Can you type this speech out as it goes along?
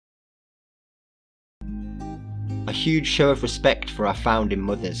A huge show of respect for our founding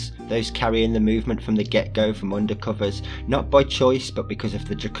mothers, those carrying the movement from the get-go from undercovers, not by choice but because of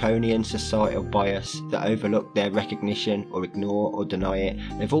the draconian societal bias that overlook their recognition or ignore or deny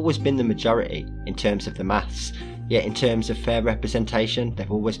it. They've always been the majority in terms of the maths, yet in terms of fair representation they've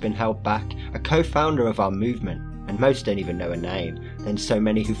always been held back. A co-founder of our movement, and most don't even know her name, then so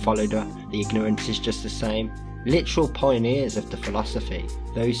many who followed her, the ignorance is just the same. Literal pioneers of the philosophy,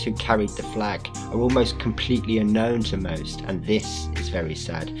 those who carried the flag, are almost completely unknown to most, and this is very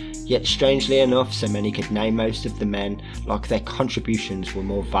sad. Yet strangely enough, so many could name most of the men, like their contributions were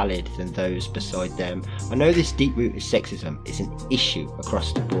more valid than those beside them. I know this deep-rooted sexism is an issue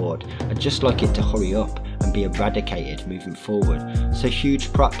across the board. I'd just like it to hurry up and be eradicated moving forward. So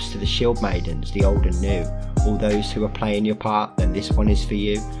huge props to the shield maidens, the old and new. All those who are playing your part, then this one is for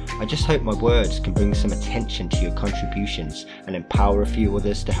you. I just hope my words can bring some attention to your contributions and empower a few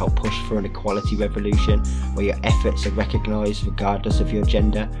others to help push for an equality revolution where your efforts are recognised regardless of your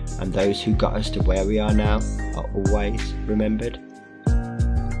gender, and those who got us to where we are now are always remembered.